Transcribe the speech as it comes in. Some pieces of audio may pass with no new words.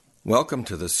Welcome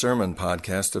to the Sermon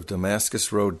Podcast of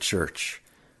Damascus Road Church.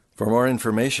 For more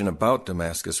information about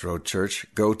Damascus Road Church,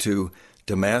 go to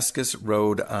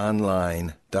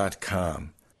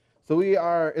damascusroadonline.com. So we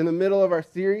are in the middle of our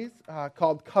series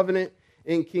called Covenant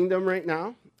and Kingdom right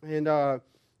now. And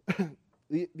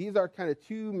these are kind of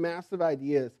two massive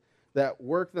ideas that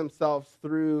work themselves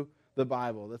through the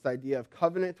Bible. This idea of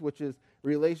covenant, which is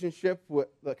relationship with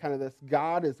the kind of this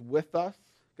God is with us.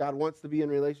 God wants to be in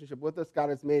relationship with us. God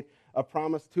has made a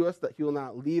promise to us that he will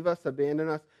not leave us, abandon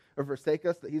us, or forsake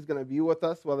us, that he's going to be with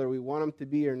us whether we want him to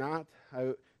be or not.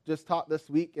 I just taught this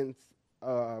week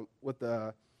with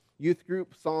the youth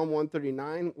group, Psalm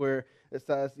 139, where it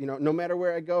says, no matter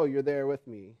where I go, you're there with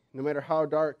me. No matter how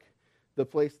dark the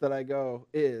place that I go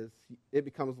is, it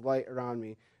becomes light around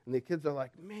me. And the kids are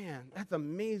like, man, that's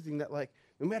amazing that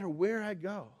no matter where I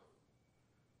go,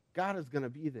 God is going to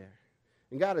be there.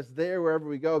 And God is there wherever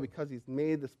we go because he's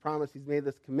made this promise, he's made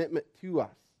this commitment to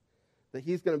us, that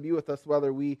he's going to be with us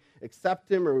whether we accept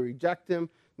him or reject him.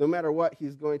 No matter what,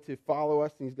 he's going to follow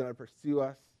us, and he's going to pursue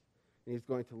us, and he's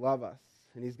going to love us.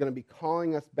 And he's going to be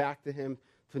calling us back to him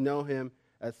to know him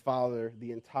as Father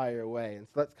the entire way. And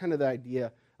so that's kind of the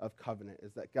idea of covenant,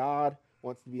 is that God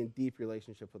wants to be in deep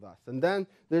relationship with us. And then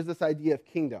there's this idea of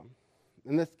kingdom.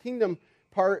 And this kingdom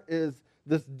part is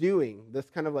this doing,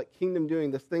 this kind of like kingdom doing,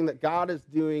 this thing that God is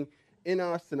doing in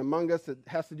us and among us. It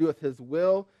has to do with his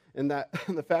will, and that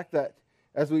the fact that,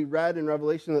 as we read in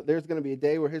Revelation, that there's going to be a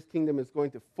day where his kingdom is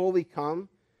going to fully come.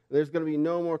 There's going to be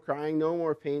no more crying, no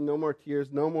more pain, no more tears,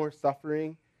 no more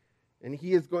suffering. And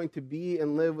he is going to be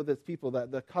and live with his people,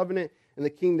 that the covenant and the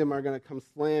kingdom are going to come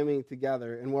slamming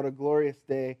together. And what a glorious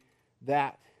day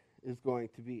that is going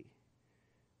to be.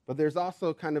 But there's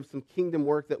also kind of some kingdom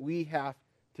work that we have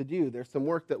to do. There's some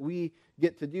work that we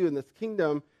get to do, and this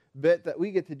kingdom bit that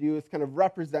we get to do is kind of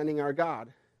representing our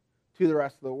God to the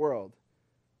rest of the world.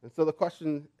 And so the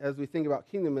question as we think about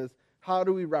kingdom is, how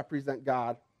do we represent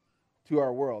God to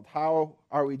our world? How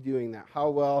are we doing that? How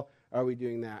well are we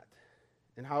doing that?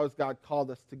 And how has God called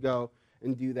us to go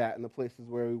and do that in the places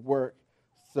where we work,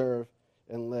 serve,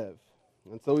 and live?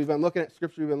 And so we've been looking at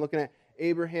Scripture. We've been looking at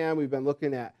Abraham. We've been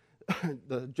looking at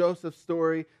the Joseph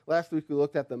story. Last week we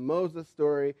looked at the Moses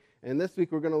story. And this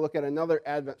week we're going to look at another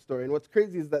Advent story. And what's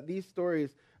crazy is that these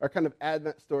stories are kind of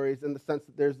Advent stories in the sense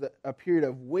that there's a period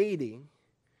of waiting,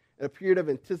 a period of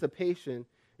anticipation,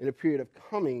 and a period of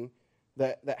coming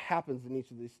that happens in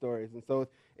each of these stories. And so with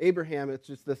Abraham, it's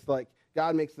just this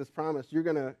God makes this promise: you're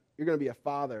gonna be a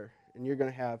father, and you're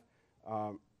gonna have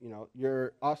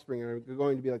your offspring are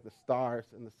going to be like the stars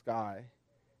in the sky.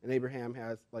 And Abraham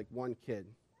has one kid,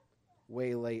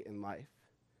 way late in life,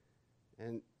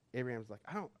 and Abraham's like,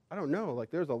 I don't know.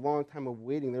 There's a long time of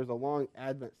waiting. There's a long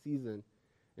Advent season,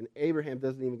 and Abraham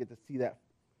doesn't even get to see that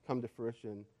come to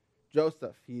fruition.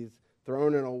 Joseph, he's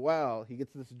thrown in a well. He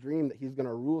gets this dream that he's going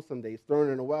to rule someday. He's thrown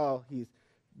in a well. He's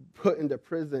put into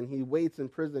prison. He waits in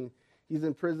prison. He's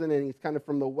in prison, and he's kind of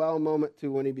from the well moment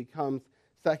to when he becomes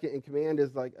second in command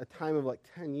is a time of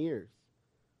 10 years.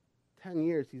 10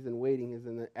 years he's in waiting. He's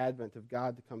in the advent of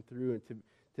God to come through and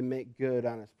to make good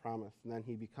on his promise. And then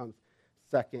he becomes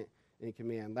second in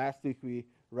command. Last week we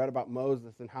read about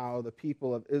Moses and how the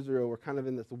people of Israel were kind of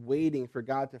in this waiting for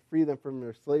God to free them from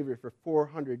their slavery for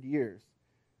 400 years.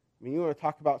 I mean, you want to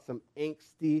talk about some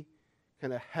angsty,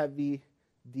 kind of heavy,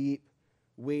 deep,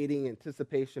 waiting,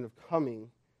 anticipation of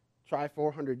coming. Try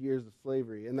 400 years of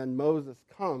slavery. And then Moses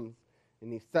comes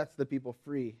and he sets the people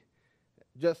free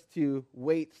just to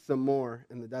wait some more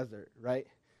in the desert, right?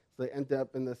 So they end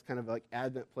up in this kind of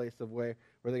Advent place of where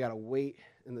they got to wait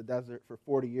in the desert for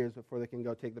 40 years before they can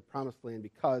go take the promised land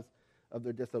because of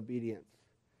their disobedience.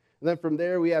 And then from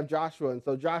there we have Joshua. And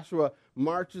so Joshua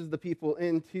marches the people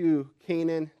into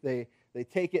Canaan. They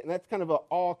take it, and that's kind of an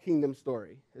all-kingdom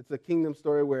story. It's a kingdom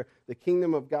story where the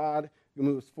kingdom of God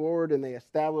moves forward, and they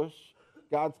establish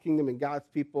God's kingdom and God's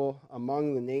people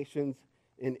among the nations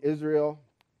in Israel.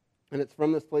 And it's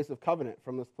from this place of covenant,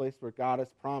 from this place where God has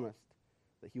promised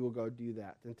that he will go do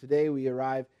that. And today we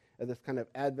arrive at this kind of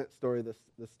Advent story, the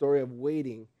story of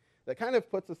waiting, that kind of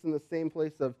puts us in the same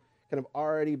place of kind of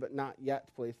already but not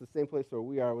yet place, the same place where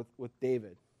we are with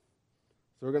David.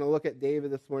 So we're going to look at David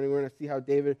this morning. We're going to see how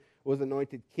David was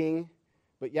anointed king,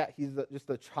 but yet he's just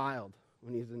a child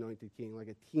when he's anointed king, like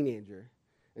a teenager.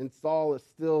 And Saul is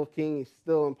still king, he's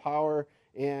still in power,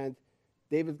 and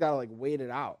David's got to wait it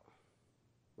out.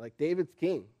 David's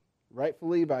king.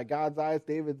 Rightfully, by God's eyes,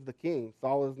 David's the king.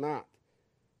 Saul is not.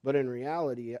 But in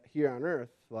reality, here on earth,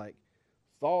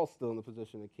 Saul's still in the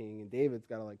position of king, and David's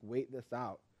got to wait this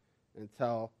out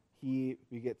until he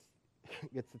gets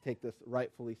to take this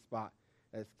rightfully spot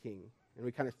as king. And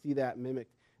we kind of see that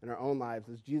mimicked in our own lives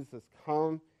as Jesus has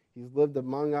come, he's lived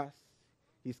among us,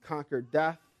 he's conquered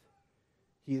death,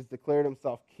 he's declared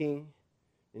himself king,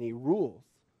 and he rules.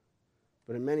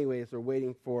 But in many ways, we're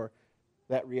waiting for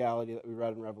that reality that we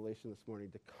read in Revelation this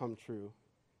morning to come true.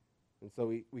 And so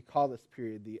we call this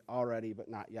period the already but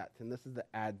not yet. And this is the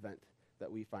Advent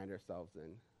that we find ourselves in.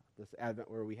 This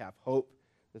Advent where we have hope.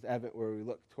 This Advent where we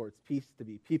look towards peace, to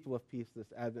be people of peace.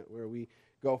 This Advent where we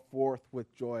go forth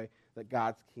with joy that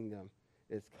God's kingdom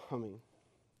is coming.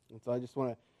 And so I just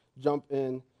want to jump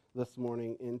in this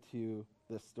morning into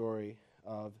this story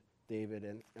of David.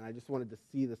 And I just want us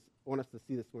to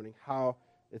see this morning how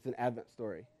it's an Advent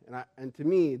story. And to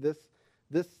me, this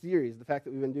series, the fact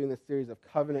that we've been doing this series of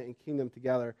covenant and kingdom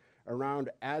together around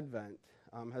Advent,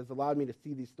 has allowed me to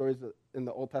see these stories in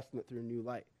the Old Testament through a new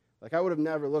light. Like, I would have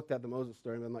never looked at the Moses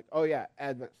story and been like, oh yeah,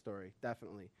 Advent story,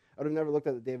 definitely. I would have never looked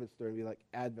at the David story and be like,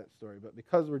 Advent story. But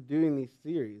because we're doing these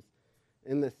series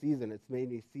in this season, it's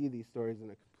made me see these stories in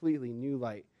a completely new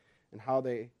light and how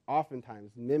they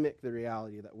oftentimes mimic the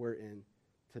reality that we're in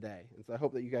today. And so I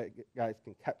hope that you guys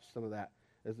can catch some of that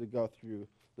as we go through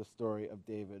the story of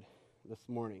David this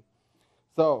morning.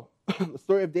 So the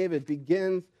story of David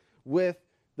begins with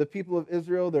the people of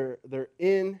Israel. They're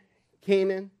in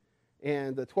Canaan,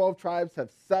 and the 12 tribes have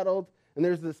settled. And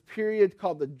there's this period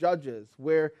called the Judges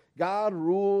where God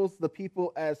rules the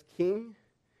people as king,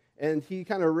 and he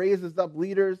kind of raises up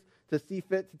leaders to see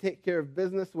fit to take care of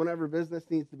business whenever business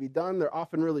needs to be done. They're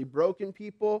often really broken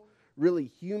people,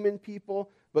 really human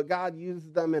people, but God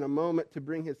uses them in a moment to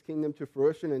bring his kingdom to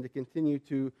fruition and to continue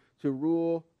to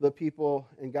rule the people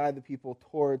and guide the people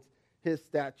towards his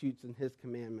statutes and his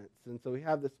commandments. And so we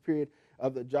have this period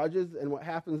of the Judges, and what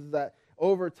happens is that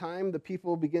over time the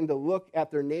people begin to look at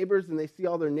their neighbors, and they see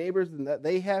all their neighbors and that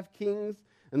they have kings,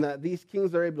 and that these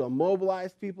kings are able to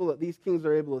mobilize people, that these kings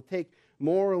are able to take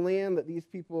more land, that these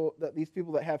people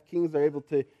that have kings are able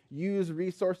to use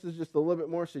resources just a little bit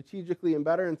more strategically and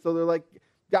better. And so they're like,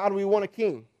 God, we want a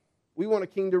king. We want a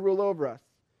king to rule over us.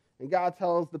 And God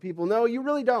tells the people, no, you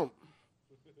really don't.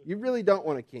 You really don't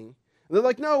want a king. And they're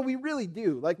like, no, we really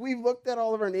do. Like, we've looked at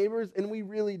all of our neighbors, and we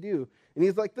really do. And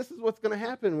he's like, this is what's going to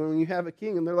happen when you have a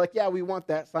king. And they're like, yeah, we want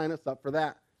that. Sign us up for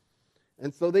that.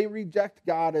 And so they reject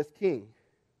God as king.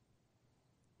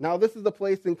 Now, this is a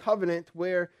place in covenant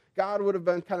where God would have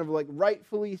been kind of like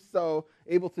rightfully so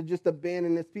able to just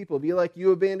abandon his people. Be like,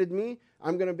 you abandoned me,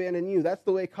 I'm going to abandon you. That's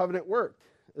the way covenant worked.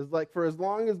 It's like, for as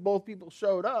long as both people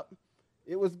showed up,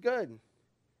 it was good.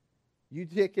 You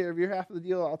take care of your half of the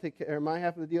deal, I'll take care of my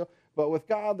half of the deal. But with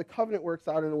God, the covenant works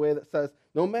out in a way that says,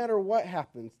 no matter what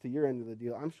happens to your end of the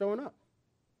deal, I'm showing up.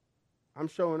 I'm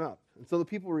showing up. And so the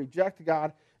people reject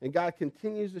God, and God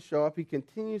continues to show up. He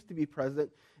continues to be present,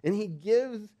 and he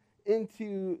gives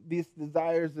into these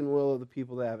desires and will of the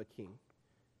people to have a king.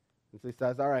 And so he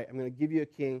says, all right, I'm going to give you a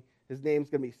king. His name's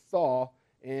going to be Saul,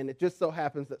 and it just so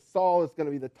happens that Saul is going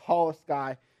to be the tallest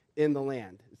guy in the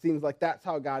land. It seems like that's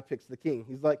how God picks the king.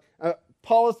 He's like,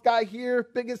 tallest guy here,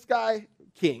 biggest guy,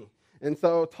 king. And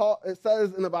so it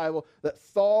says in the Bible that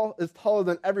Saul is taller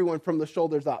than everyone from the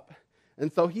shoulders up.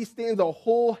 And so he stands a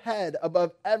whole head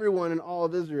above everyone in all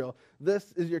of Israel.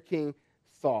 This is your king,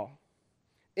 Saul.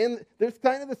 And there's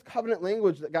kind of this covenant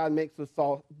language that God makes with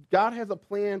Saul. God has a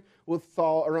plan with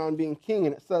Saul around being king,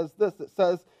 and it says this. It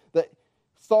says that,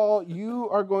 Saul, you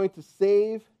are going to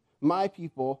save my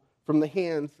people from the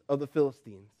hands of the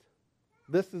Philistines.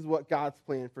 This is what God's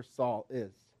plan for Saul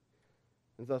is.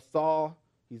 And so Saul,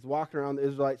 he's walking around the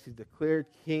Israelites. He's declared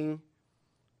king.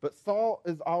 But Saul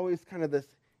is always kind of this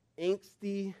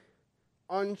angsty,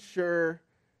 unsure,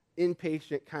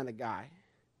 impatient kind of guy.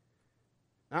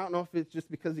 I don't know if it's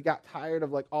just because he got tired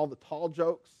of like all the tall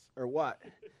jokes or what.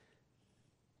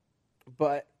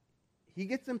 But he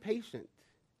gets impatient.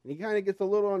 And he kind of gets a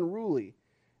little unruly.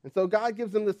 And so God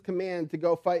gives him this command to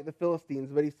go fight the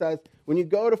Philistines. But he says, when you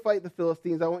go to fight the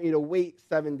Philistines, I want you to wait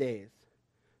 7 days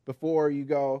before you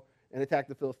go and attack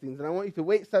the Philistines. And I want you to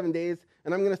wait 7 days,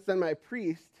 and I'm going to send my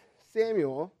priest,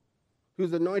 Samuel,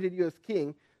 who's anointed you as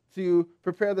king, to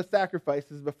prepare the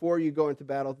sacrifices before you go into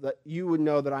battle, that you would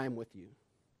know that I am with you.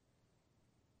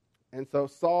 And so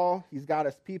Saul, he's got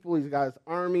his people, he's got his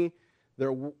army,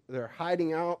 they're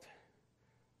hiding out.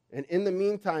 And in the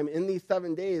meantime, in these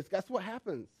 7 days, guess what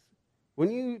happens?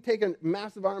 When you take a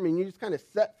massive army and you just kind of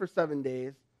set for 7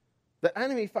 days, the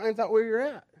enemy finds out where you're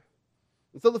at.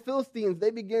 And so the Philistines, they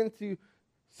begin to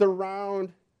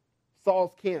surround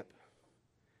Saul's camp.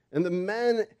 And the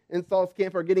men in Saul's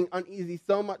camp are getting uneasy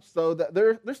so much so that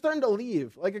they're starting to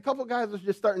leave. Like a couple guys are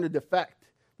just starting to defect.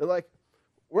 They're like,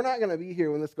 we're not going to be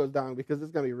here when this goes down because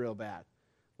it's going to be real bad.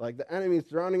 Like, the enemy's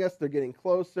surrounding us. They're getting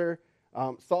closer.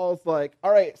 Saul's like,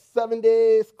 all right, 7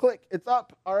 days, click, it's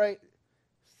up. All right,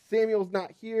 Samuel's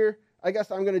not here. I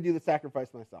guess I'm going to do the sacrifice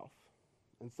myself.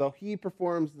 And so he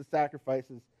performs the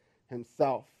sacrifices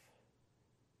himself.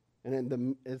 And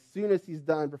then as soon as he's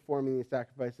done performing these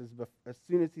sacrifices, as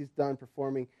soon as he's done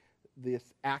performing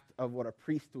this act of what a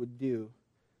priest would do,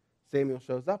 Samuel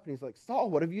shows up and he's like,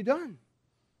 Saul, what have you done?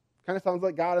 Kind of sounds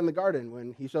like God in the garden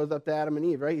when he shows up to Adam and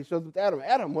Eve, right? He shows up to Adam.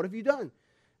 Adam, what have you done?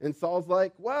 And Saul's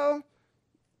like, well,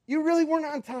 you really weren't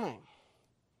on time.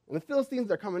 And the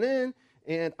Philistines are coming in,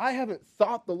 and I haven't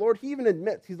sought the Lord. He even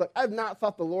admits, he's like, I've not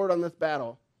sought the Lord on this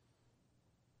battle.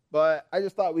 But I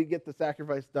just thought we'd get the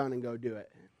sacrifice done and go do it.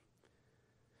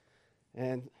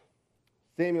 And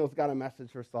Samuel's got a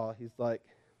message for Saul. He's like,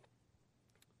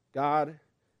 God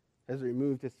has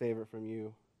removed his favor from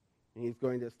you, and he's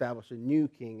going to establish a new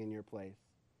king in your place,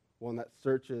 one that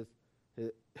searches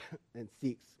and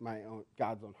seeks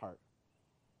God's own heart.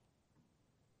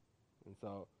 And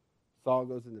so Saul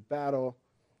goes into battle.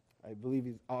 I believe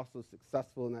he's also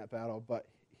successful in that battle, but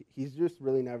he's just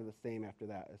really never the same after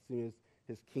that, as soon as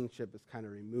his kingship is kind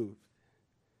of removed.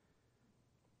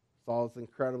 Saul is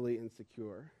incredibly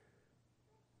insecure.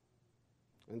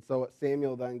 And so what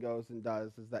Samuel then goes and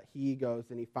does is that he goes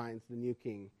and he finds the new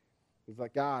king. He's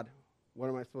like, God, what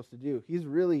am I supposed to do? He's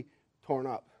really torn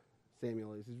up,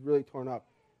 Samuel is. He's really torn up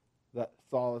that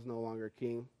Saul is no longer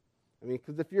king. I mean,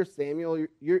 because if you're Samuel,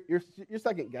 you're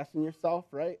second guessing yourself,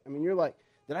 right? I mean, you're like,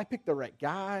 did I pick the right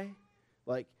guy?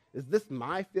 Like, is this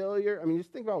my failure? I mean,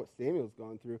 just think about what Samuel's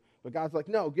going through. But God's like,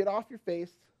 no, get off your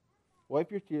face,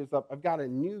 wipe your tears up. I've got a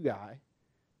new guy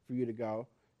for you to go.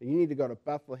 And you need to go to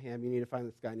Bethlehem. You need to find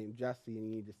this guy named Jesse, and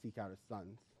you need to seek out his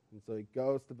sons. And so he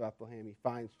goes to Bethlehem. He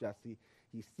finds Jesse.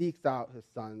 He seeks out his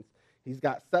sons. He's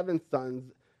got 7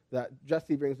 sons that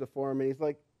Jesse brings before him, and he's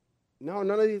like, no,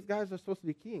 none of these guys are supposed to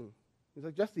be king. He's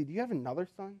like, Jesse, do you have another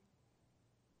son?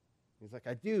 He's like,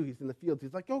 I do. He's in the fields.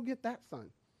 He's like, go get that son.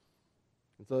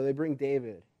 And so they bring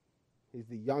David. He's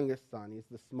the youngest son. He's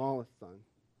the smallest son.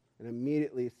 And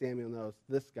immediately Samuel knows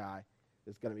this guy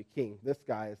is going to be king. This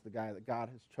guy is the guy that God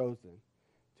has chosen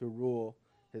to rule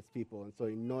his people. And so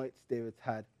he anoints David's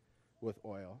head with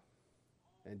oil.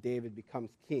 And David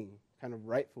becomes king, kind of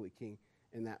rightfully king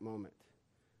in that moment.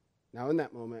 Now in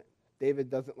that moment,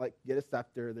 David doesn't get a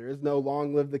scepter. There is no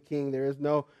long live the king. There is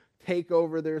no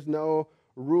takeover. There's no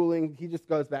ruling. He just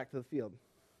goes back to the field.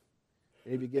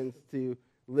 And he begins to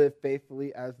live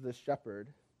faithfully as the shepherd.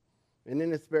 And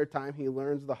in his spare time, he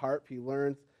learns the harp. He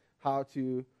learns how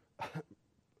to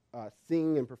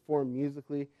sing and perform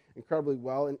musically incredibly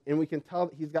well. And we can tell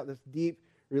that he's got this deep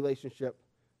relationship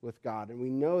with God. And we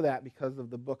know that because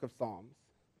of the book of Psalms.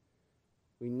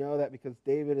 We know that because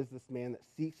David is this man that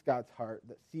seeks God's heart,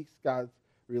 that seeks God's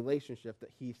relationship, that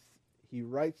he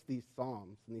writes these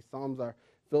psalms. And these psalms are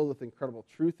filled with incredible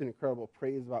truth and incredible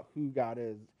praise about who God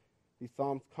is. These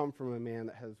psalms come from a man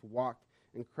that has walked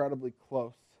incredibly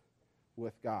close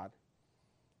with God.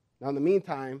 Now, in the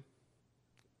meantime,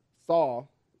 Saul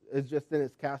is just in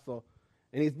his castle,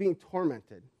 and he's being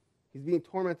tormented. He's being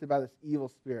tormented by this evil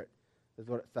spirit, is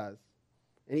what it says.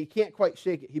 And he can't quite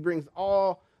shake it. He brings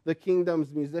all the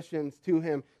kingdom's musicians to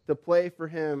him to play for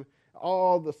him,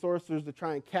 all the sorcerers to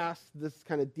try and cast this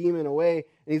kind of demon away,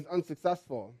 and he's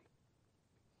unsuccessful.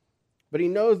 But he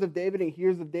knows of David, and he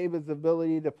hears of David's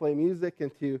ability to play music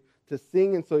and to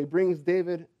sing, and so he brings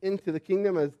David into the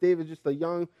kingdom. As David's just a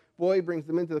young boy, he brings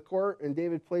him into the court, and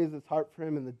David plays his harp for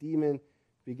him, and the demon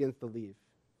begins to leave.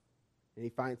 And he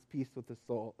finds peace with his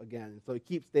soul again. And so he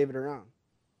keeps David around,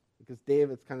 because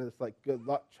David's kind of this good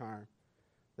luck charm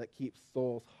that keeps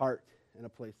Saul's heart in a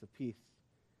place of peace.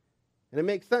 And it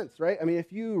makes sense, right? I mean,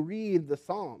 if you read the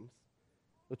Psalms,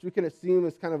 which we can assume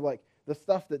is kind of like the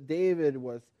stuff that David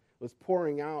was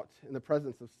pouring out in the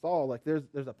presence of Saul,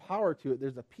 there's a power to it,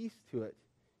 there's a peace to it.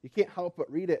 You can't help but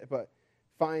read it, but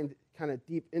find kind of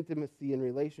deep intimacy and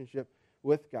relationship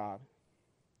with God.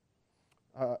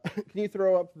 Can you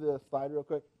throw up the slide real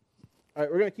quick? All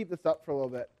right, we're going to keep this up for a little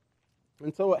bit.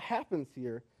 And so what happens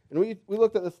here, and we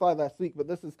looked at this slide last week, but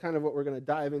this is kind of what we're going to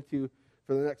dive into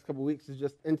for the next couple weeks, is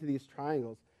just into these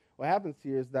triangles. What happens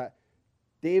here is that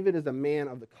David is a man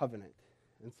of the covenant.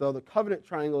 And so the covenant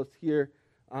triangle is here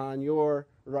on your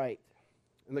right.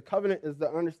 And the covenant is the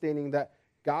understanding that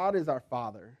God is our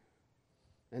Father.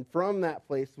 And from that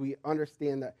place, we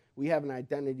understand that we have an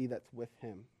identity that's with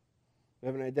him. We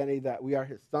have an identity that we are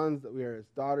his sons, that we are his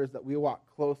daughters, that we walk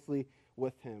closely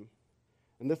with him.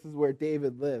 And this is where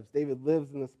David lives. David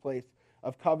lives in this place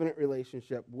of covenant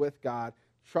relationship with God,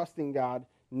 trusting God,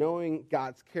 knowing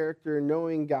God's character,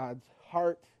 knowing God's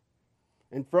heart,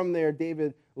 And from there,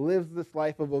 David lives this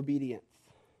life of obedience.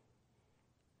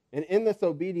 And in this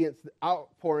obedience, the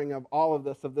outpouring of all of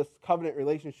this covenant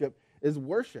relationship, is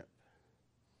worship.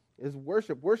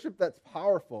 Worship that's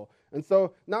powerful. And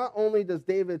so not only does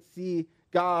David see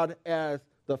God as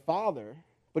the Father,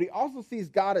 but he also sees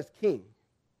God as King.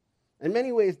 In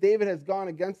many ways, David has gone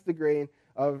against the grain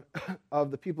of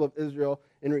the people of Israel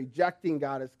in rejecting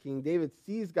God as King. David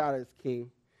sees God as King,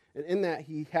 and in that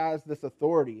he has this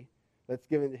authority that's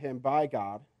given to him by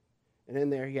God, and in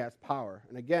there he has power.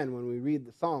 And again, when we read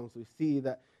the Psalms, we see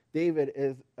that David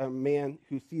is a man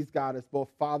who sees God as both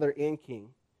Father and King,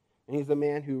 and he's a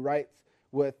man who writes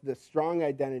with this strong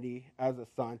identity as a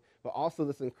son, but also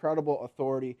this incredible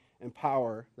authority and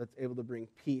power that's able to bring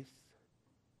peace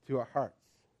to our hearts,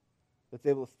 that's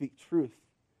able to speak truth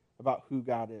about who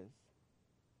God is,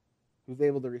 who's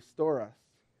able to restore us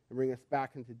and bring us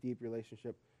back into deep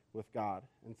relationship with God.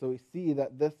 And so we see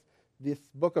that this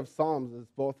book of Psalms is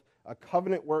both a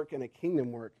covenant work and a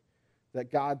kingdom work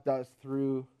that God does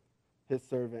through his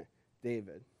servant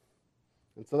David.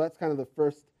 And so that's kind of the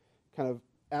first kind of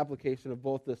application of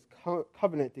both this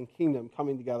covenant and kingdom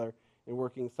coming together and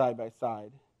working side by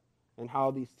side, and how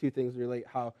these two things relate,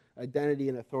 how identity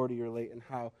and authority relate, and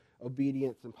how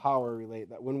obedience and power relate,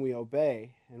 that when we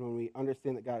obey and when we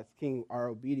understand that God is King, our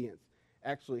obedience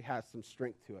actually has some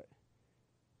strength to it.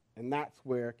 And that's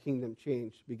where kingdom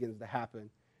change begins to happen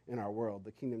in our world,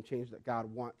 the kingdom change that God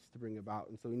wants to bring about.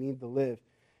 And so we need to live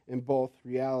in both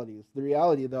realities. The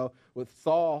reality, though, with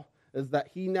Saul is that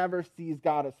he never sees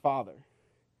God as Father.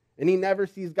 And he never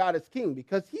sees God as King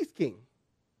because he's King.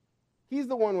 He's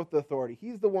the one with the authority.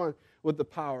 He's the one with the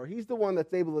power. He's the one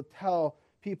that's able to tell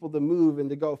people to move and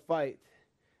to go fight.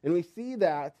 And we see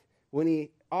that when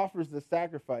he offers the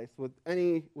sacrifice with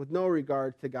no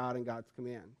regard to God and God's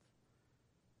commands.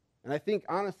 And I think,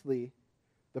 honestly,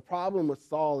 the problem with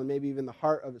Saul, and maybe even the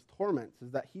heart of his torments,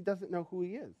 is that he doesn't know who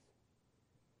he is.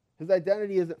 His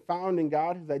identity isn't found in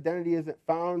God. His identity isn't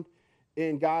found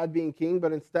in God being king,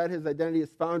 but instead his identity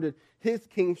is found in his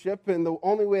kingship, and the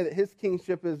only way that his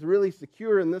kingship is really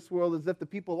secure in this world is if the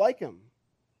people like him.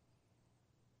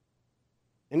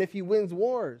 And if he wins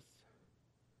wars,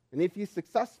 and if he's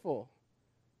successful,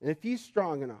 and if he's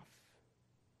strong enough.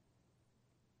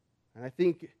 And I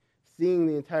think seeing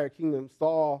the entire kingdom,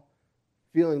 Saul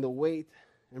feeling the weight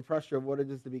and pressure of what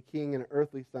it is to be king in an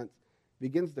earthly sense,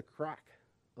 begins to crack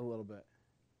a little bit.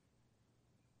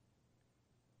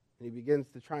 And he begins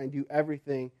to try and do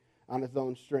everything on his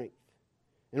own strength.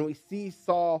 And we see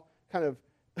Saul kind of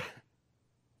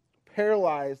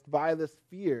paralyzed by this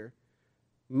fear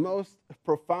most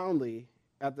profoundly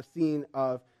at the scene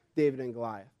of David and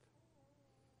Goliath.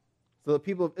 So the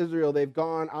people of Israel, they've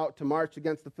gone out to march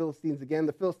against the Philistines again.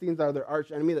 The Philistines are their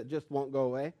arch enemy that just won't go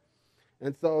away.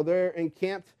 And so they're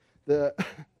encamped. The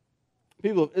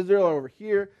people of Israel are over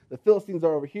here. The Philistines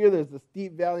are over here. There's this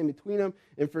deep valley in between them.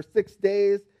 And for 6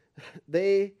 days,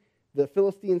 the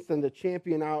Philistines send a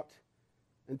champion out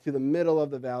into the middle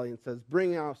of the valley and says,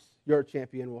 "Bring out your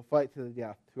champion. We'll fight to the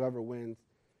death. Whoever wins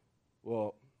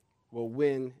will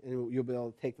win, and you'll be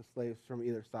able to take the slaves from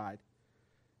either side."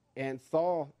 And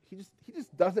Saul, he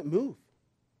just doesn't move.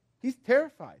 He's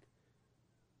terrified,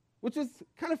 which is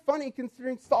kind of funny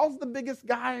considering Saul's the biggest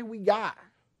guy we got.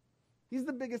 He's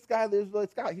the biggest guy the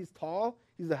Israelites got. He's tall,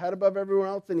 he's the head above everyone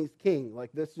else, and he's king.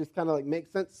 Like, this just kind of like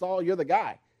makes sense. Saul, you're the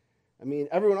guy. I mean,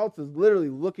 everyone else is literally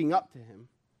looking up to him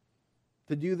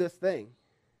to do this thing.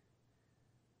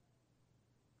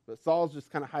 But Saul's just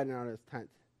kind of hiding out in his tent.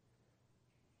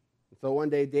 And so one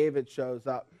day David shows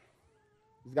up.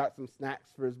 He's got some snacks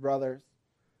for his brothers.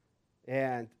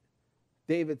 And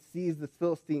David sees this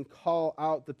Philistine call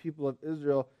out the people of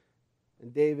Israel,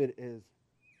 and David is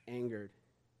angered.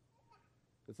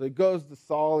 And so he goes to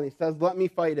Saul and he says, "Let me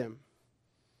fight him."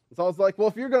 And Saul's like, "Well,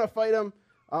 if you're going to fight him,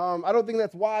 I don't think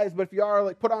that's wise, but if you are,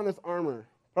 like, put on this armor.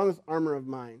 Put on this armor of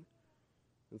mine."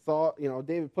 And Saul,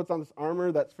 David puts on this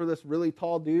armor that's for this really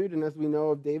tall dude. And as we know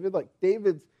of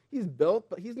David, he's built,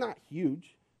 but he's not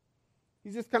huge.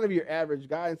 He's just kind of your average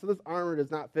guy. And so this armor does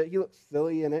not fit. He looks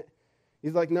silly in it.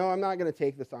 He's like, "No, I'm not going to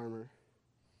take this armor."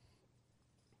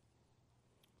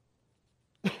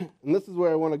 And this is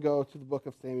where I want to go to the book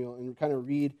of Samuel and kind of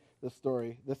read the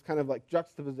story. This kind of like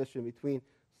juxtaposition between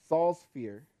Saul's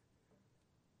fear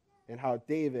and how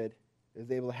David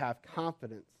is able to have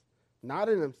confidence, not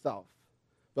in himself,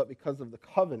 but because of the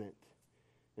covenant.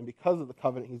 And because of the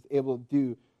covenant, he's able to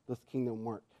do this kingdom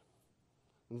work.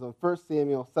 And so in 1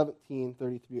 Samuel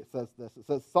 17:33, it says this. It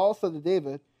says, "Saul said to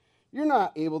David, 'You're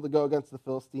not able to go against the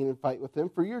Philistine and fight with him,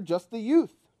 for you're just a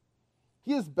youth.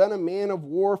 He has been a man of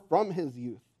war from his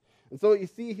youth, And so what you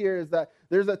see here is that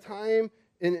there's a time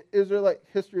in Israelite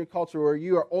history and culture where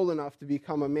you are old enough to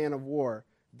become a man of war.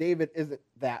 David isn't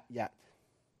that yet.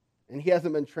 And he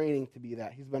hasn't been training to be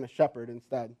that. He's been a shepherd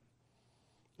instead.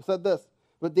 It said this,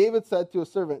 but David said to a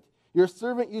servant, your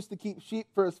servant used to keep sheep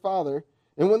for his father,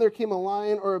 and when there came a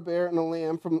lion or a bear and a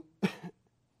lamb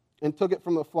and took it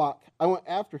from the flock, I went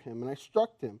after him, and I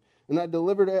struck him, and I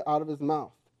delivered it out of his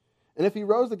mouth. And if he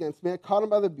rose against me, I caught him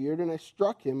by the beard, and I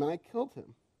struck him, and I killed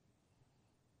him.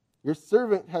 Your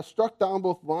servant has struck down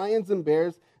both lions and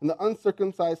bears, and the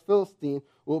uncircumcised Philistine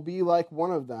will be like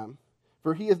one of them,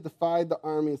 for he has defied the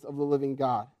armies of the living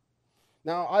God.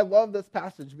 Now, I love this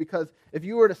passage because if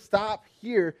you were to stop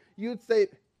here, you would say,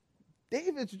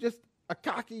 David's just a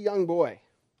cocky young boy.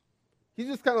 He's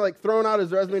just kind of like throwing out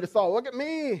his resume to Saul. Look at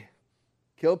me.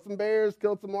 Killed some bears,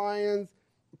 killed some lions.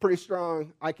 I'm pretty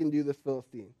strong. I can do this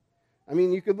Philistine. I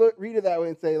mean, you could read it that way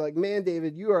and say, like, man,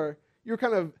 David, you're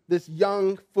kind of this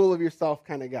young, full of yourself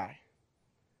kind of guy.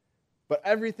 But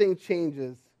everything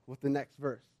changes with the next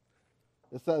verse.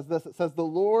 It says this. It says, the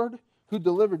Lord who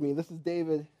delivered me. This is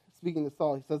David speaking to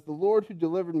Saul. He says, the Lord who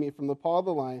delivered me from the paw of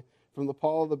the lion, from the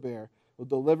paw of the bear, will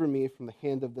deliver me from the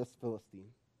hand of this Philistine.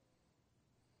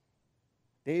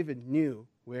 David knew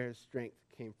where his strength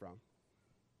came from.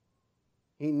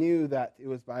 He knew that it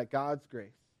was by God's grace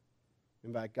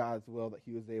and by God's will that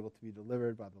he was able to be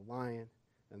delivered by the lion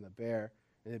and the bear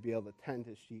and to be able to tend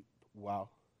his sheep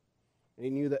well. And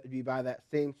he knew that it would be by that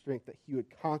same strength that he would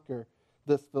conquer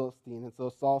this Philistine. And so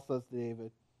Saul says to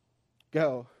David,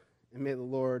 go, and may the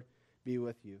Lord be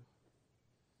with you.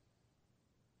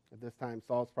 At this time,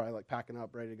 Saul's probably like packing up,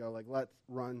 ready to go, like, let's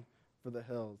run for the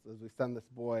hills as we send this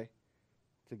boy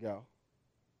to go.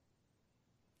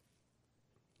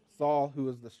 Saul, who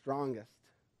was the strongest,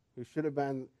 who should have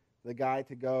been the guy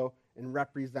to go and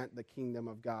represent the kingdom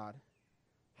of God,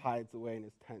 hides away in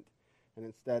his tent. And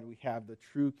instead, we have the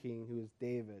true king, who is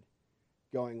David,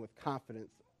 going with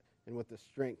confidence and with the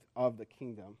strength of the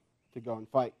kingdom to go and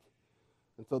fight.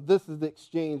 And so this is the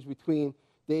exchange between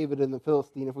David and the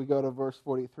Philistine. If we go to verse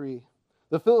 43,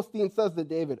 the Philistine says to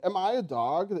David, am I a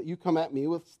dog that you come at me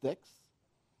with sticks?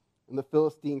 And the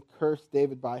Philistine cursed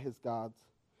David by his gods.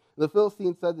 And the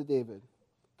Philistine said to David,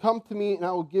 come to me, and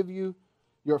I will give you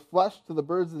your flesh to the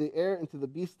birds of the air and to the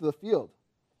beasts of the field.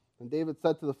 And David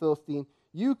said to the Philistine,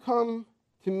 you come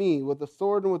to me with the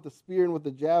sword and with the spear and with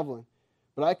the javelin,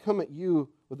 but I come at you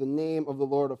with the name of the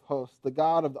Lord of hosts, the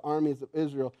God of the armies of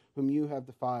Israel, whom you have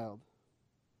defiled.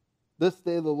 This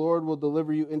day the Lord will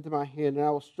deliver you into my hand, and I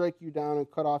will strike you down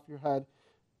and cut off your head,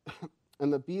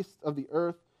 and the beasts of the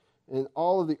earth and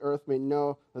all of the earth may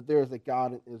know that there is a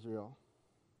God in Israel.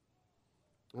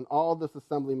 And all this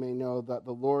assembly may know that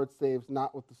the Lord saves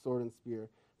not with the sword and spear,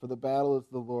 for the battle is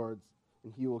the Lord's,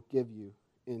 and he will give you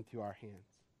into our hands.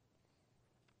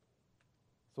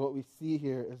 So what we see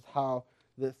here is how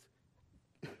this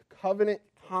covenant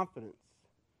confidence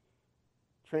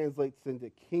translates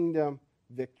into kingdom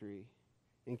victory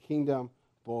and kingdom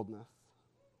boldness.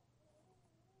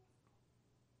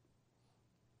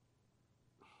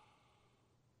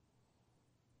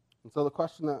 And so the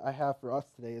question that I have for us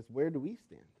today is, where do we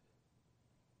stand?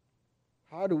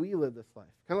 How do we live this life?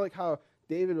 Kind of like how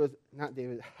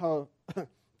how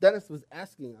Dennis was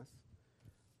asking us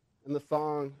in the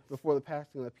song before the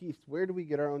passing of the peace, where do we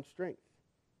get our own strength?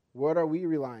 What are we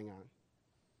relying on?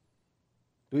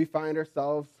 Do we find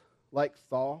ourselves like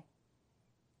Saul,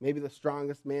 maybe the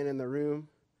strongest man in the room,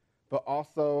 but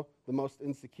also the most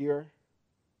insecure,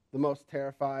 the most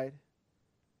terrified,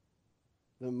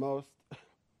 the most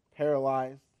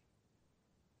paralyzed,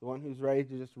 the one who's ready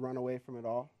to just run away from it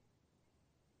all?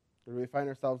 Or do we find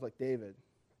ourselves like David,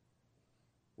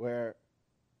 where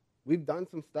we've done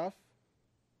some stuff,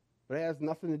 but it has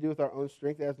nothing to do with our own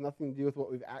strength. It has nothing to do with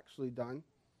what we've actually done.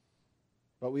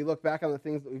 But we look back on the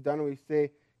things that we've done and we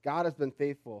say, God has been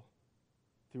faithful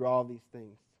through all these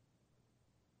things.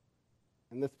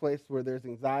 In this place where there's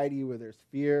anxiety, where there's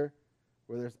fear,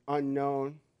 where there's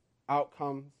unknown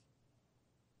outcomes,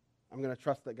 I'm going to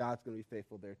trust that God's going to be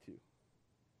faithful there too.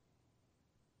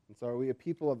 And so are we a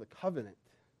people of the covenant,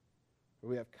 where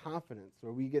we have confidence,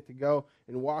 where we get to go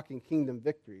and walk in kingdom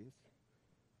victories?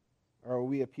 Or are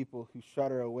we a people who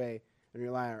shudder away and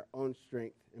rely on our own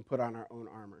strength and put on our own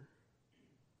armor?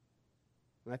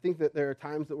 And I think that there are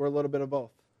times that we're a little bit of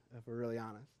both, if we're really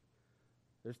honest.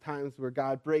 There's times where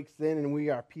God breaks in and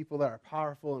we are people that are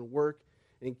powerful and work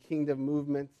in kingdom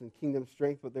movements and kingdom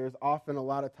strength, but there's often a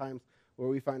lot of times where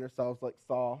we find ourselves like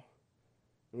Saul,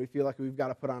 and we feel like we've got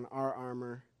to put on our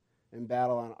armor and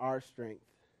battle on our strength.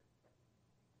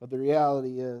 But the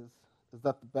reality is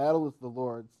that the battle is the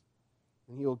Lord's,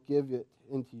 and he will give it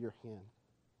into your hand.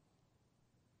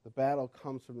 The battle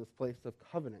comes from this place of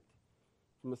covenant,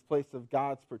 from this place of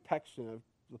God's protection, of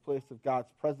the place of God's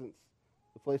presence,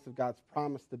 the place of God's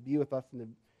promise to be with us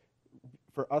and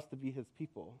for us to be his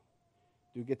people.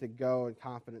 Do get to go in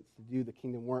confidence to do the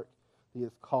kingdom work that he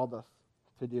has called us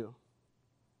to do.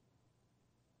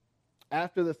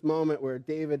 After this moment where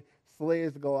David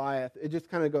slays Goliath, it just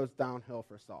kind of goes downhill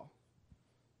for Saul.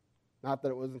 Not that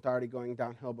it wasn't already going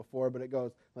downhill before, but it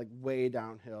goes like way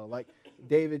downhill. Like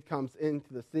David comes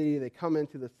into the city, they come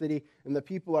into the city, and the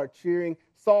people are cheering.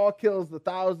 Saul kills the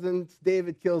thousands,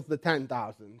 David kills the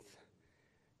 10,000s.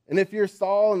 And if you're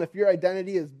Saul and if your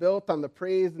identity is built on the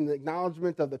praise and the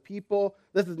acknowledgement of the people,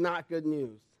 this is not good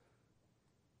news.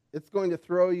 It's going to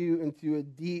throw you into a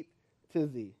deep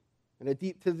tizzy. And a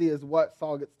deep tizzy is what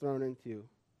Saul gets thrown into.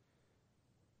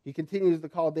 He continues to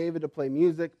call David to play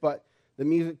music, but the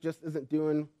music just isn't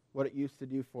doing what it used to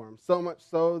do for him. So much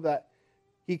so that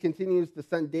he continues to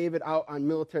send David out on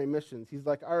military missions. He's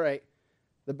like, all right,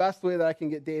 the best way that I can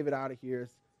get David out of here is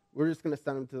we're just going to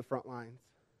send him to the front lines.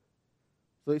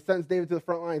 So he sends David to the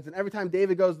front lines, and every time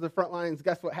David goes to the front lines,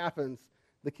 guess what happens?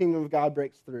 The kingdom of God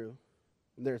breaks through,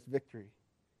 and there's victory.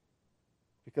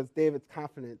 Because David's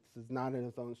confidence is not in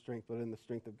his own strength, but in the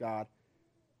strength of God.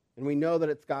 And we know that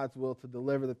it's God's will to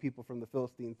deliver the people from the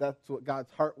Philistines. That's what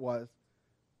God's heart was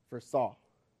for Saul.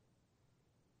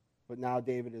 But now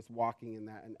David is walking in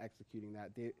that and executing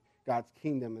that. God's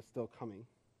kingdom is still coming.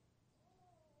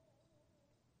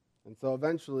 And so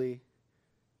eventually,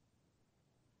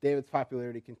 David's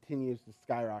popularity continues to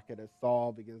skyrocket as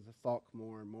Saul begins to sulk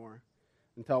more and more.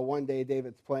 Until one day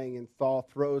David's playing and Saul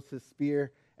throws his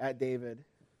spear at David.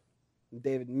 And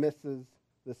David misses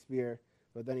the spear,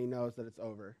 but then he knows that it's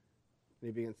over. And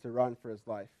he begins to run for his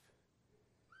life.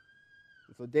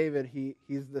 And so David,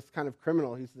 he's this kind of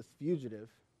criminal. He's this fugitive.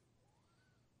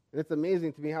 And it's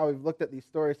amazing to me how we've looked at these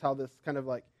stories, how this kind of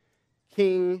like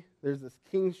king, there's this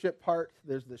kingship part,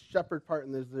 there's this shepherd part,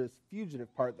 and there's this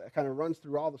fugitive part that kind of runs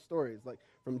through all the stories. Like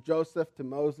from Joseph to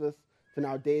Moses to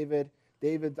now David.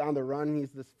 David's on the run.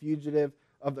 He's this fugitive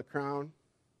of the crown.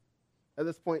 At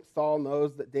this point, Saul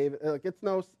knows that David, like it's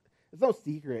no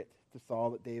secret to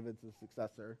Saul that David's the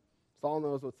successor. Saul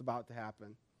knows what's about to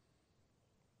happen.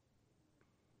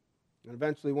 And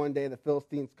eventually one day the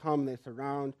Philistines come, they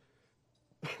surround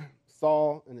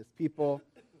Saul and his people,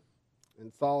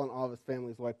 and Saul and all of his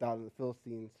family is wiped out, and the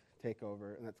Philistines take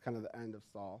over, and that's kind of the end of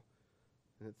Saul.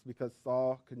 And it's because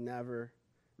Saul could never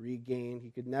regain, he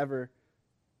could never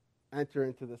enter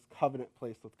into this covenant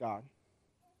place with God.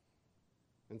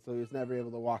 And so he was never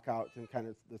able to walk out in kind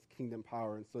of this kingdom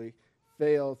power. And so he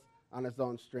fails on his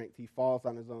own strength. He falls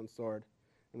on his own sword.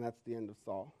 And that's the end of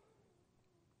Saul.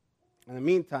 In the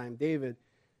meantime, David,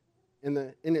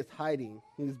 in his hiding,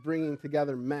 he's bringing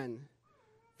together men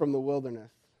from the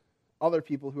wilderness, other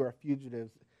people who are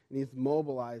fugitives, and he's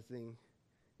mobilizing,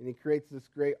 and he creates this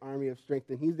great army of strength,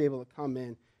 and he's able to come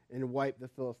in and wipe the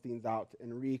Philistines out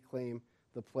and reclaim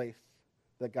the place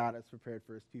that God has prepared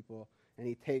for his people, and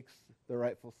he takes the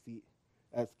rightful seat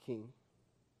as king.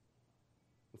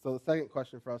 And so the second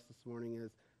question for us this morning is,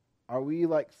 are we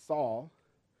like Saul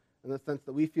in the sense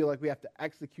that we feel like we have to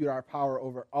execute our power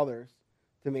over others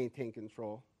to maintain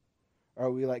control? Or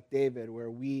are we like David,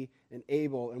 where we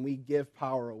enable and we give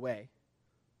power away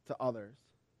to others?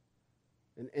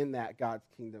 And in that, God's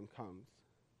kingdom comes.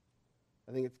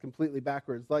 I think it's completely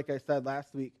backwards. Like I said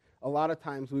last week, a lot of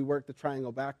times we work the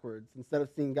triangle backwards. Instead of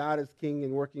seeing God as king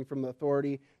and working from the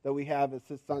authority that we have as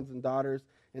his sons and daughters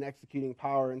and executing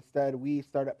power, instead we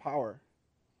start at power.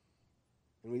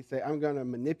 And we say, I'm going to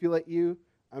manipulate you.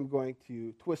 I'm going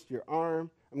to twist your arm.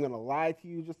 I'm going to lie to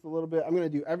you just a little bit. I'm going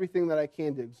to do everything that I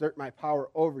can to exert my power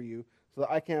over you so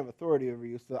that I can have authority over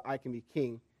you, so that I can be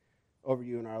king over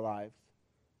you in our lives.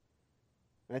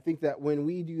 And I think that when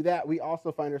we do that, we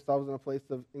also find ourselves in a place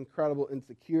of incredible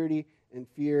insecurity and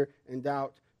fear and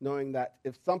doubt, knowing that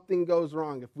if something goes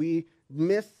wrong, if we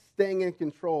miss staying in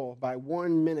control by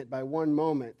 1 minute, by one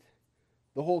moment,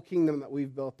 the whole kingdom that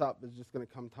we've built up is just going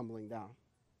to come tumbling down.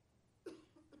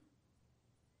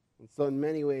 And so in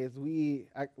many ways, we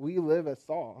live as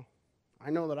Saul. I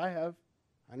know that I have.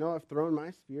 I know I've thrown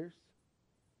my spears.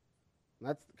 And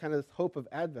that's kind of this hope of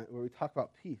Advent where we talk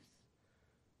about peace,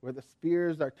 where the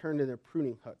spears are turned into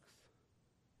pruning hooks,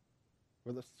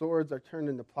 where the swords are turned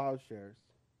into plowshares.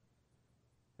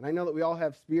 And I know that we all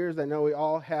have spears. I know we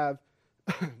all have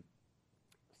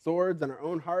swords in our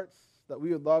own hearts that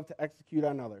we would love to execute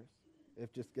on others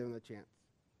if just given the chance.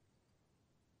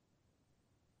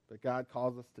 But God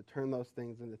calls us to turn those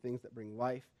things into things that bring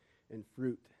life and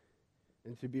fruit,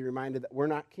 and to be reminded that we're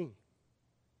not king.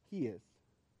 He is.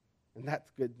 And that's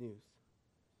good news.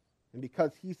 And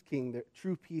because he's king, the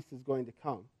true peace is going to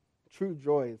come. True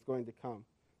joy is going to come.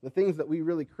 The things that we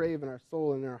really crave in our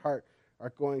soul and in our heart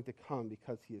are going to come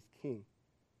because he is king.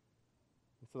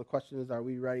 And so the question is, are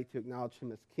we ready to acknowledge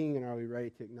him as king, and are we ready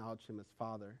to acknowledge him as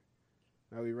father?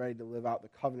 And are we ready to live out the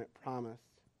covenant promise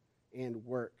and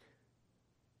work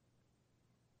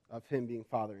of him being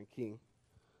father and king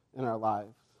in our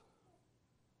lives?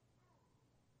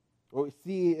 What we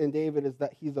see in David is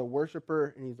that he's a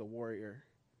worshiper and he's a warrior.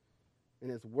 In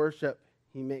his worship,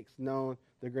 he makes known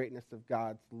the greatness of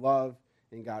God's love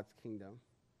and God's kingdom.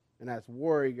 And as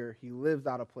warrior, he lives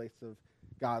out a place of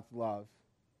God's love,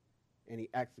 and he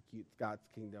executes God's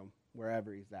kingdom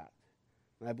wherever he's at.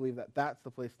 And I believe that that's the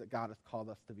place that God has called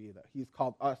us to be, that he's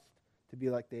called us to be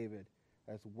like David,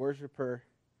 as worshiper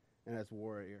and as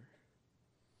warrior.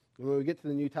 And when we get to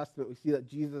the New Testament, we see that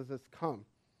Jesus has come.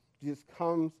 Jesus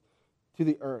comes to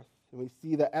the earth, and we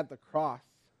see that at the cross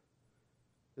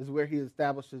is where he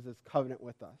establishes his covenant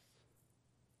with us,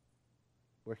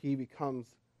 where he becomes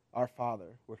our Father,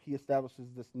 where he establishes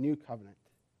this new covenant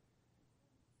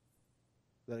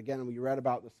that, again, we read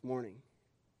about this morning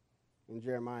in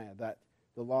Jeremiah, that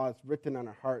the law is written on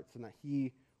our hearts and that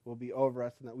he will be over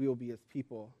us and that we will be his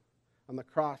people. On the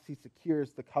cross, he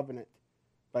secures the covenant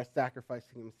by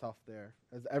sacrificing himself there.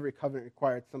 As every covenant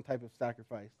required some type of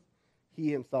sacrifice, he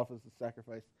himself is the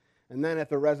sacrifice. And then at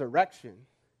the resurrection,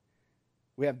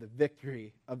 we have the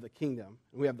victory of the kingdom,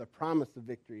 and we have the promise of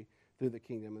victory through the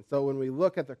kingdom. And so when we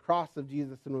look at the cross of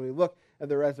Jesus and when we look at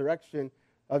the resurrection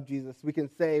of Jesus, we can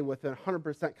say with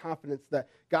 100% confidence that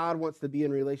God wants to be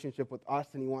in relationship with us,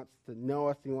 and he wants to know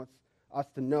us, and he wants us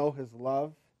to know his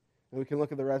love. And we can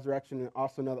look at the resurrection and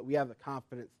also know that we have the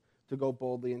confidence to go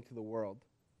boldly into the world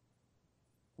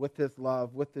with his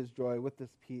love, with his joy, with his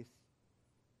peace,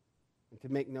 and to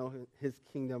make known his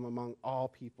kingdom among all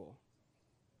people.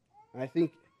 And I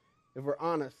think if we're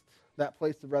honest, that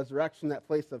place of resurrection, that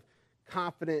place of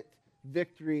confident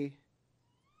victory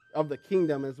of the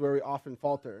kingdom is where we often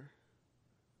falter.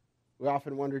 We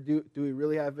often wonder, do we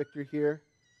really have victory here?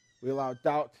 We allow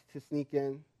doubt to sneak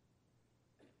in,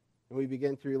 and we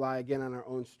begin to rely again on our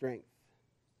own strength.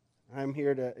 I'm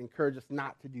here to encourage us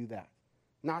not to do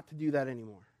that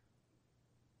anymore,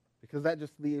 because that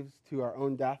just leads to our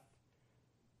own death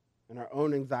and our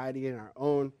own anxiety and our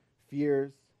own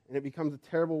fears, and it becomes a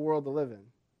terrible world to live in.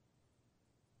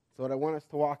 So what I want us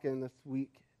to walk in this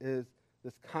week is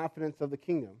this confidence of the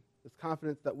kingdom, this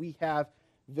confidence that we have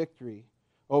victory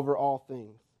over all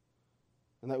things,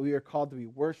 and that we are called to be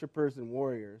worshipers and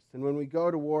warriors. And when we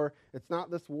go to war, it's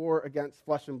not this war against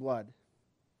flesh and blood.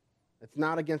 It's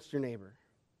not against your neighbor.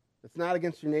 It's not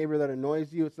against your neighbor that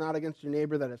annoys you. It's not against your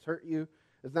neighbor that has hurt you.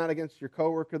 It's not against your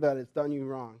coworker that has done you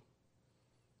wrong.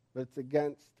 But it's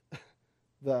against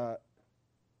the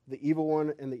evil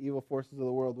one and the evil forces of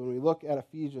the world. When we look at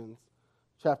Ephesians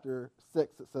chapter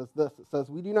 6, it says this. It says,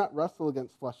 "We do not wrestle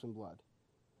against flesh and blood,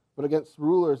 but against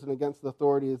rulers and against the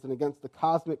authorities and against the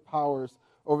cosmic powers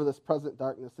over this present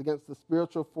darkness, against the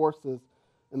spiritual forces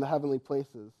in the heavenly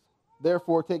places.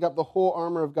 Therefore, take up the whole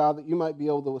armor of God that you might be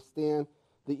able to withstand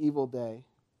the evil day.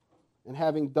 And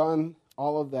having done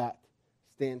all of that,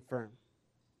 stand firm."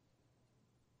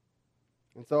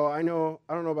 And so I don't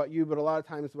know about you, but a lot of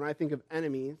times when I think of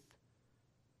enemies,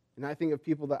 and I think of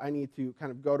people that I need to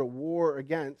kind of go to war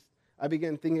against, I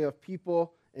begin thinking of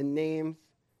people and names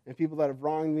and people that have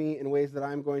wronged me in ways that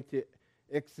I'm going to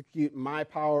execute my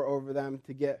power over them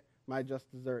to get my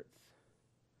just desserts.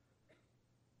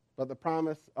 But the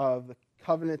promise of the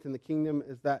covenant and the kingdom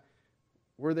is that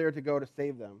we're there to go to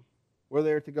save them. We're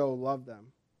there to go love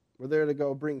them. We're there to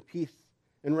go bring peace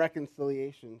and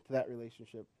reconciliation to that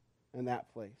relationship and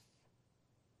that place.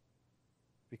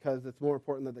 Because it's more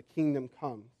important that the kingdom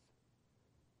comes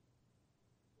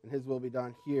and his will be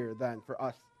done here than for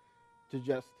us to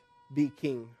just be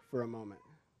king for a moment.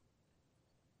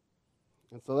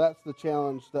 And so that's the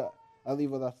challenge that I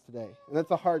leave with us today. And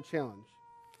it's a hard challenge.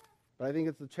 But I think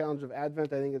it's the challenge of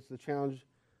Advent. I think it's the challenge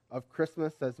of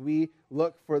Christmas as we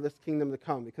look for this kingdom to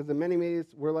come. Because in many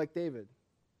ways, we're like David.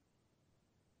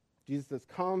 Jesus has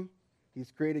come.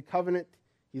 He's created covenant.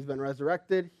 He's been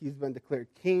resurrected. He's been declared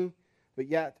king. But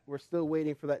yet, we're still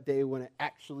waiting for that day when it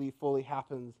actually fully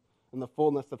happens in the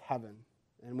fullness of heaven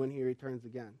and when he returns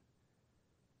again.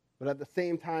 But at the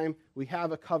same time, we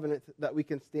have a covenant that we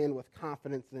can stand with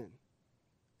confidence in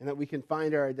and that we can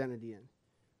find our identity in.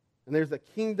 And there's a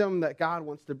kingdom that God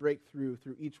wants to break through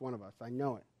each one of us. I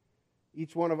know it.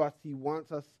 Each one of us, he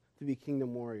wants us to be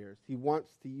kingdom warriors. He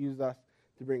wants to use us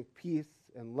to bring peace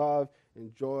and love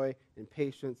and joy and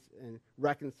patience and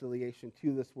reconciliation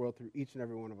to this world through each and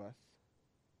every one of us.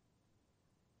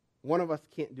 One of us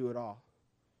can't do it all.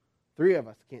 3 of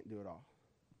us can't do it all.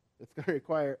 It's going to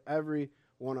require every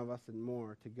one of us and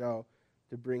more to go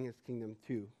to bring his kingdom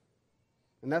to.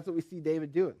 And that's what we see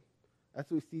David doing. That's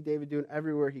what we see David doing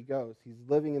everywhere he goes. He's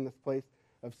living in this place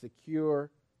of secure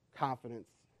confidence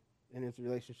in his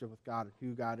relationship with God and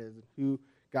who God is and who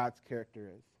God's character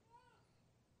is.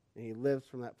 And he lives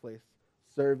from that place,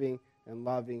 serving and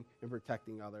loving and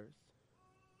protecting others.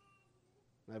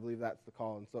 And I believe that's the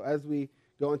call. And so as we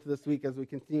go into this week, as we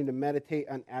continue to meditate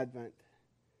on Advent,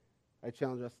 I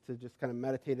challenge us to just kind of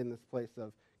meditate in this place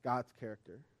of God's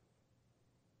character.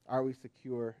 Are we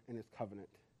secure in his covenant?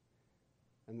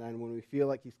 And then when we feel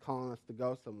like he's calling us to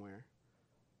go somewhere,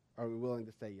 are we willing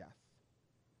to say yes?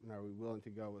 And are we willing to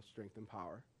go with strength and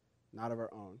power, not of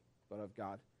our own, but of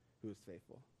God who is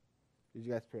faithful? Would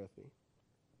you guys pray with me?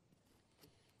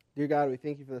 Dear God, we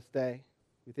thank you for this day.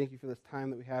 We thank you for this time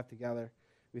that we have together.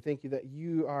 We thank you that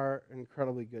you are an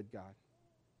incredibly good God.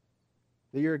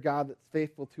 That you're a God that's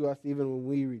faithful to us even when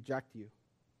we reject you.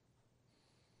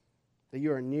 That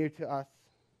you are near to us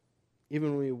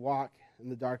even when we walk in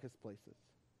the darkest places.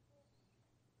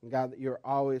 And God, that you're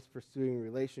always pursuing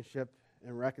relationship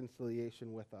and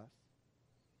reconciliation with us.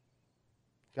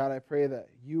 God, I pray that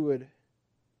you would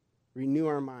renew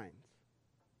our minds,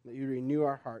 that you would renew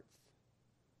our hearts,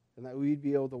 and that we'd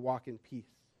be able to walk in peace.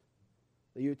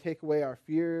 That you would take away our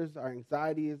fears, our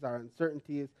anxieties, our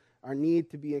uncertainties, our need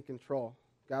to be in control.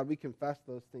 God, we confess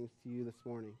those things to you this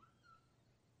morning.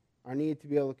 Our need to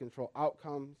be able to control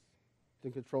outcomes, to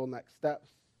control next steps,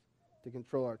 to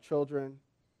control our children,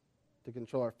 to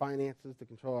control our finances, to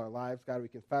control our lives. God, we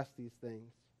confess these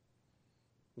things.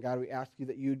 And God, we ask you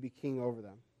that you would be king over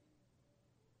them,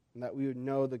 and that we would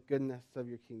know the goodness of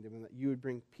your kingdom, and that you would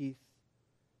bring peace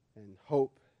and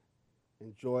hope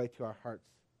and joy to our hearts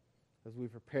as we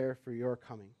prepare for your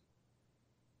coming,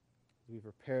 as we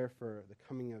prepare for the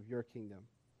coming of your kingdom,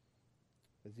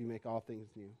 as you make all things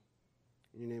new.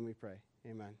 In your name we pray.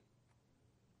 Amen.